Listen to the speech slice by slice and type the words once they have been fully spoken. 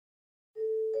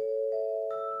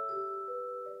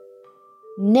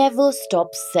Never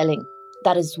stop selling.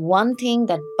 That is one thing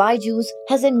that Byju's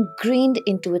has ingrained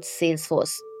into its sales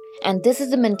force. And this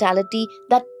is the mentality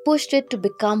that pushed it to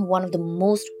become one of the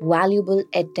most valuable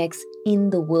edtechs in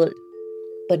the world.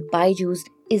 But Byju's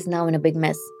is now in a big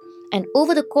mess. And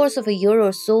over the course of a year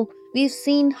or so, we've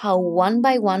seen how one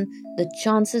by one the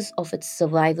chances of its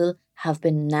survival have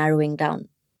been narrowing down.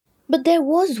 But there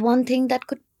was one thing that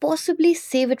could possibly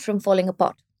save it from falling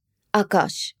apart.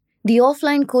 Akash, the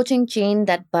offline coaching chain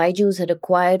that Byju's had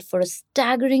acquired for a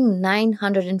staggering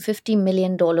 $950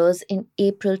 million in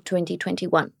April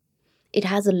 2021. It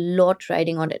has a lot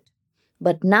riding on it.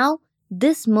 But now,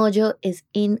 this merger is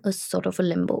in a sort of a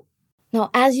limbo. Now,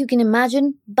 as you can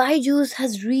imagine, Byju's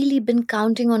has really been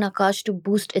counting on Akash to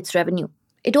boost its revenue.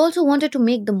 It also wanted to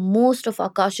make the most of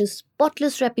Akash's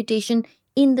spotless reputation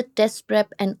in the test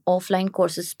prep and offline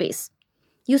courses space.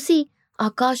 You see,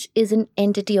 Akash is an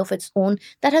entity of its own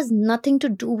that has nothing to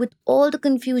do with all the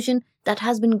confusion that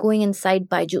has been going inside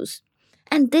Byju's.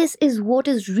 And this is what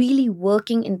is really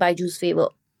working in Byju's favor.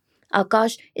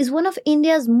 Akash is one of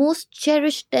India's most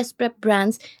cherished test prep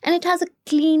brands and it has a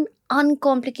clean,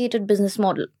 uncomplicated business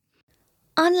model.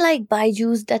 Unlike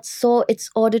Byju's that saw its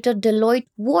auditor Deloitte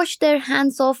wash their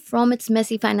hands off from its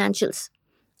messy financials.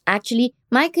 Actually,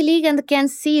 my colleague and the Ken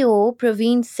CEO,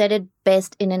 Praveen, said it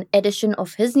best in an edition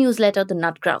of his newsletter, The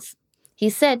Nut Graph.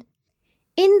 He said,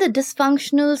 in the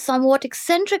dysfunctional, somewhat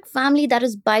eccentric family that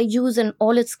is Byju's and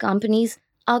all its companies,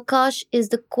 Akash is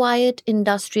the quiet,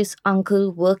 industrious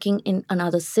uncle working in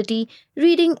another city,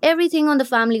 reading everything on the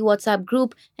family WhatsApp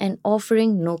group and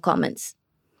offering no comments.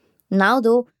 Now,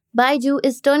 though, Byju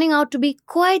is turning out to be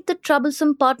quite the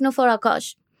troublesome partner for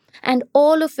Akash. And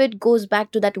all of it goes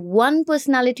back to that one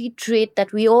personality trait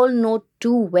that we all know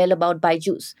too well about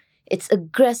Byju's. Its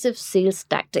aggressive sales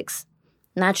tactics.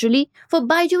 Naturally, for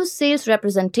Byju's sales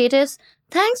representatives,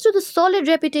 thanks to the solid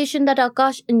reputation that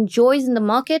Akash enjoys in the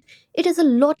market, it is a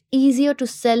lot easier to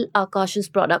sell Akash's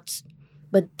products.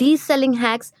 But these selling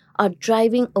hacks are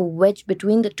driving a wedge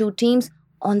between the two teams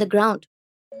on the ground.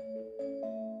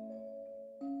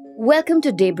 Welcome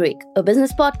to Daybreak, a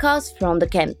business podcast from the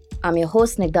Ken. I'm your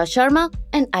host Nigda Sharma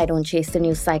and I don't chase the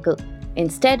news cycle.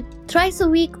 Instead, thrice a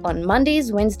week on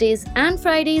Mondays, Wednesdays and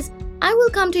Fridays, I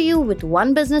will come to you with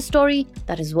one business story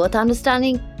that is worth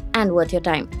understanding and worth your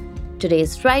time. Today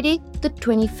is Friday, the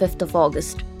 25th of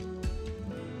August.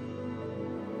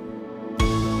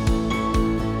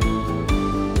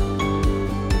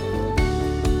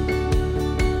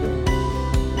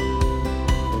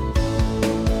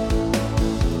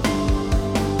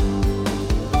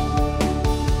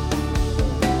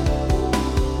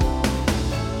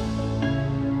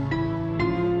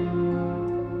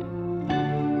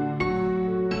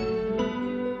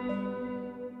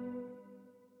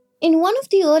 In one of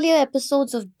the earlier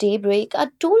episodes of Daybreak, I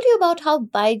told you about how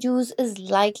Byju's is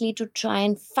likely to try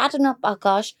and fatten up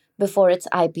Akash before its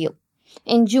IPO.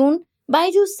 In June,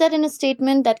 Byju said in a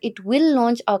statement that it will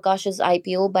launch Akash's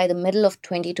IPO by the middle of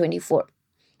 2024.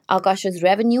 Akash's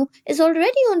revenue is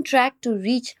already on track to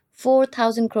reach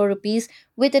 4,000 crore rupees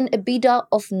with an EBITDA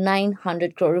of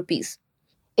 900 crore rupees.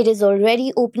 It is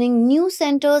already opening new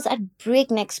centers at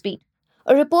breakneck speed.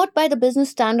 A report by the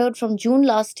Business Standard from June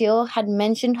last year had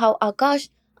mentioned how Akash,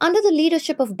 under the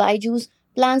leadership of Byju's,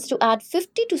 plans to add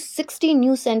 50 to 60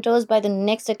 new centers by the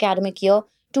next academic year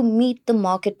to meet the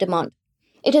market demand.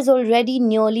 It has already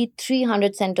nearly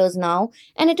 300 centers now,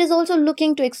 and it is also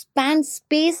looking to expand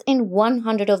space in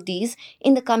 100 of these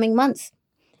in the coming months.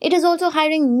 It is also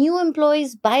hiring new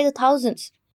employees by the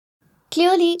thousands.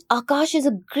 Clearly, Akash is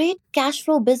a great cash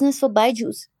flow business for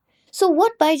Byju's. So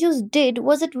what Byju's did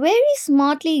was it very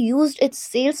smartly used its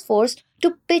sales force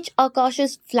to pitch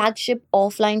Akash's flagship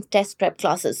offline test prep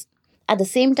classes. At the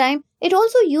same time, it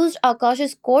also used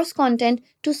Akash's course content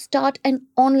to start an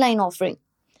online offering.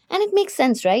 And it makes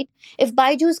sense, right? If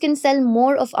Byju's can sell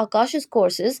more of Akash's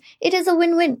courses, it is a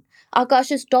win-win.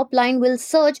 Akash's top line will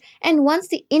surge, and once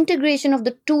the integration of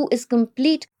the two is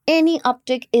complete, any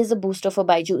uptick is a booster for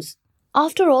Byju's.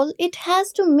 After all, it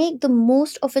has to make the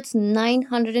most of its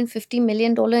 $950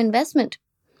 million investment.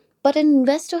 But an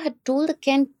investor had told the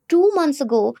Ken 2 months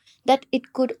ago that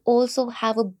it could also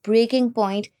have a breaking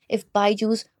point if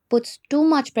Byju's puts too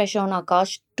much pressure on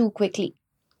Akash too quickly.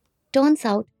 Turns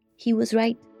out, he was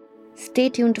right. Stay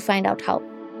tuned to find out how.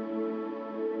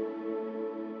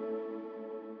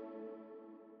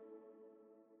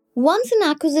 Once an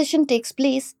acquisition takes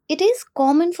place, it is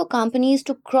common for companies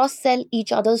to cross-sell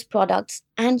each other's products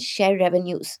and share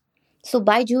revenues. So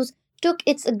Byju's took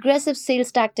its aggressive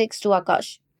sales tactics to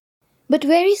Akash. But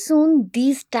very soon,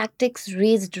 these tactics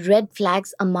raised red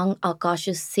flags among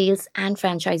Akash's sales and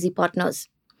franchisee partners.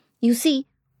 You see,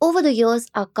 over the years,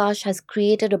 Akash has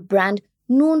created a brand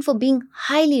known for being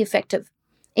highly effective.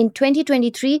 In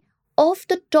 2023, of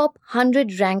the top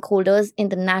 100 rank holders in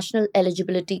the National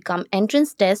Eligibility Cum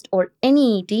Entrance Test or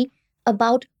NEET,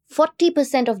 about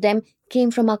 40% of them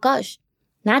came from Akash.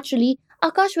 Naturally,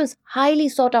 Akash was highly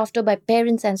sought after by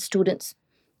parents and students.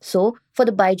 So, for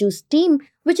the Byju's team,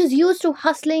 which is used to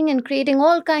hustling and creating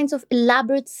all kinds of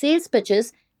elaborate sales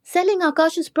pitches, selling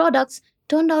Akash's products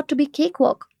turned out to be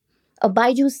cakewalk. A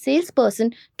Byju's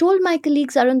salesperson told my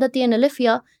colleagues Arundhati and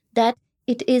Alifia that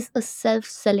it is a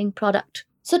self-selling product.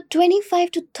 So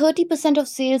 25 to 30% of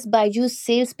sales Byju's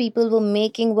salespeople were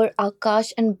making were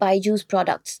Akash and Byju's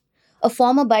products. A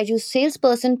former Byju's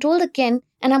salesperson told the Ken,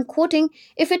 and I'm quoting,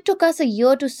 if it took us a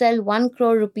year to sell 1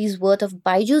 crore rupees worth of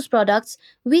Byju's products,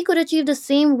 we could achieve the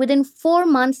same within 4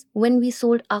 months when we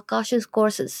sold Akash's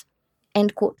courses.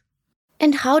 End quote.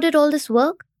 And how did all this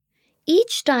work?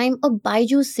 Each time a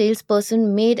Byju's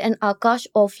salesperson made an Akash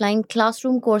offline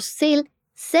classroom course sale,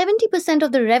 70%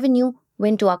 of the revenue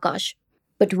went to Akash.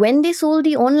 But when they sold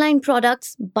the online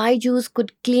products, Byju's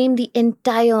could claim the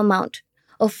entire amount.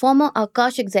 A former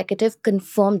Akash executive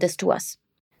confirmed this to us.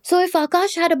 So if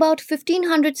Akash had about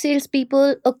 1,500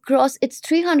 salespeople across its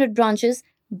 300 branches,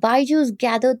 Byju's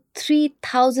gathered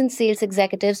 3,000 sales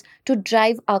executives to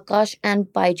drive Akash and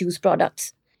Byju's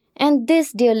products. And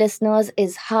this, dear listeners,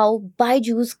 is how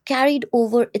Byju's carried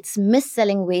over its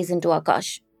mis-selling ways into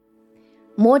Akash.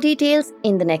 More details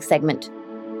in the next segment.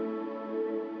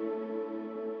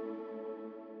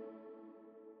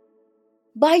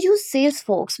 Byju's sales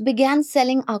folks began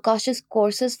selling Akash's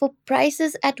courses for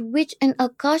prices at which an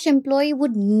Akash employee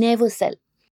would never sell.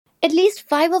 At least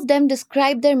 5 of them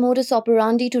described their modus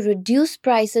operandi to reduce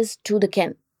prices to the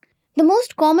Ken. The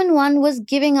most common one was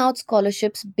giving out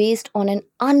scholarships based on an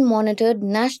unmonitored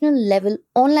national level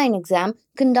online exam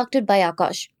conducted by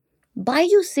Akash.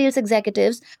 Byju's sales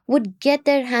executives would get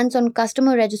their hands on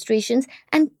customer registrations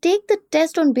and take the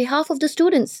test on behalf of the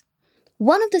students.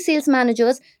 One of the sales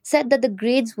managers said that the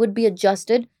grades would be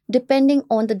adjusted depending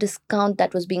on the discount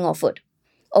that was being offered.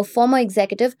 A former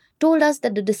executive told us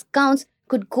that the discounts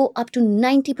could go up to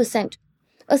 90%.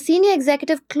 A senior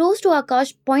executive close to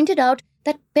Akash pointed out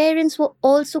that parents were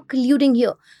also colluding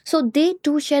here, so they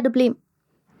too share the blame.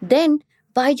 Then,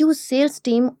 Byju's sales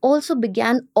team also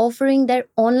began offering their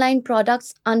online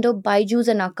products under Byju's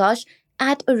and Akash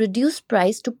at a reduced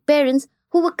price to parents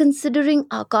who were considering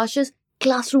Akash's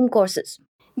classroom courses.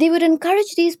 They would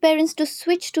encourage these parents to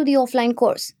switch to the offline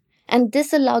course, and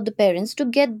this allowed the parents to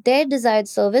get their desired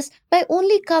service by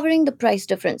only covering the price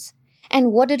difference.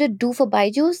 And what did it do for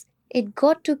Byju's? It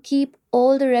got to keep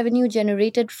all the revenue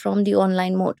generated from the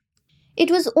online mode. It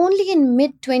was only in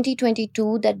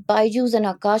mid-2022 that Byju's and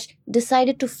Akash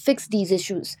decided to fix these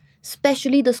issues,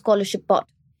 especially the scholarship part.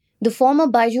 The former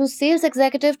Byju's sales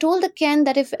executive told the Ken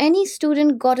that if any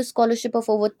student got a scholarship of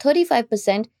over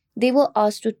 35%, they were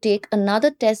asked to take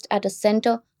another test at a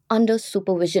center under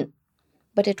supervision.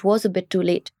 But it was a bit too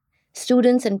late.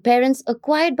 Students and parents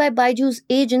acquired by Byju's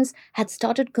agents had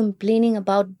started complaining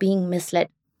about being misled.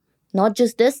 Not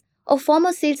just this, a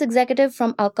former sales executive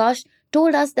from Akash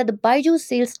told us that the Byju's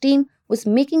sales team was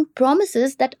making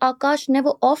promises that Akash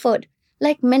never offered,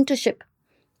 like mentorship.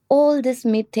 All this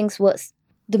made things worse.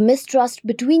 The mistrust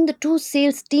between the two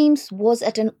sales teams was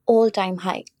at an all-time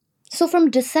high. So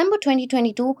from December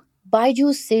 2022,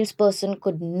 Byju's salesperson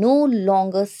could no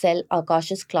longer sell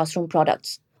Akash's classroom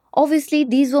products. Obviously,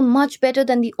 these were much better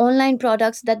than the online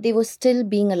products that they were still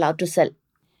being allowed to sell.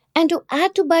 And to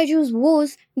add to Byju's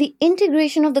woes, the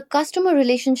integration of the customer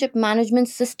relationship management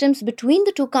systems between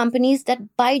the two companies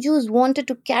that Byju's wanted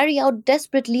to carry out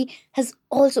desperately has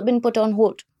also been put on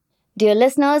hold. Dear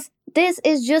listeners, this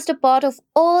is just a part of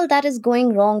all that is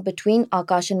going wrong between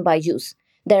Akash and Byju's.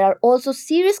 There are also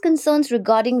serious concerns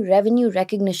regarding revenue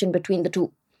recognition between the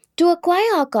two. To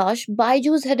acquire Akash,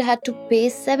 Byju's had to pay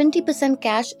 70%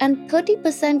 cash and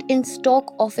 30% in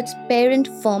stock of its parent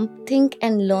firm Think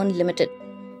and Learn Limited.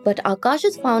 But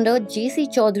Akash's founder J.C.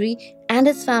 Chaudhary and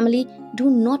his family do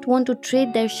not want to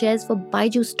trade their shares for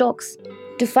Byju stocks.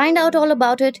 To find out all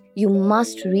about it, you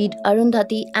must read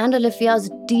Arundhati and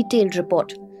Alifia's detailed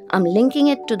report. I'm linking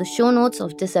it to the show notes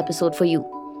of this episode for you.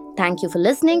 Thank you for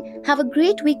listening. Have a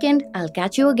great weekend. I'll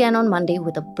catch you again on Monday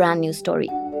with a brand new story.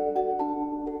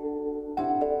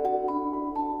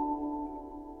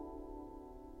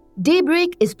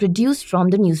 Daybreak is produced from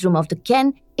the newsroom of the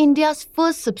Ken India's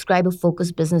first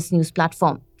subscriber-focused business news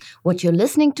platform. What you're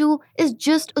listening to is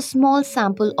just a small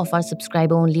sample of our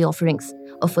subscriber-only offerings.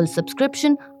 A full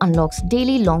subscription unlocks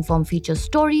daily long-form feature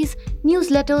stories,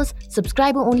 newsletters,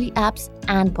 subscriber-only apps,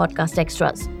 and podcast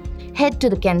extras. Head to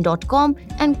theken.com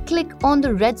and click on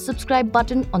the red subscribe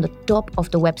button on the top of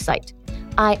the website.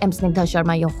 I am Snigdha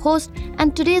Sharma, your host,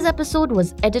 and today's episode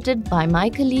was edited by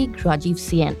my colleague Rajiv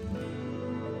CN.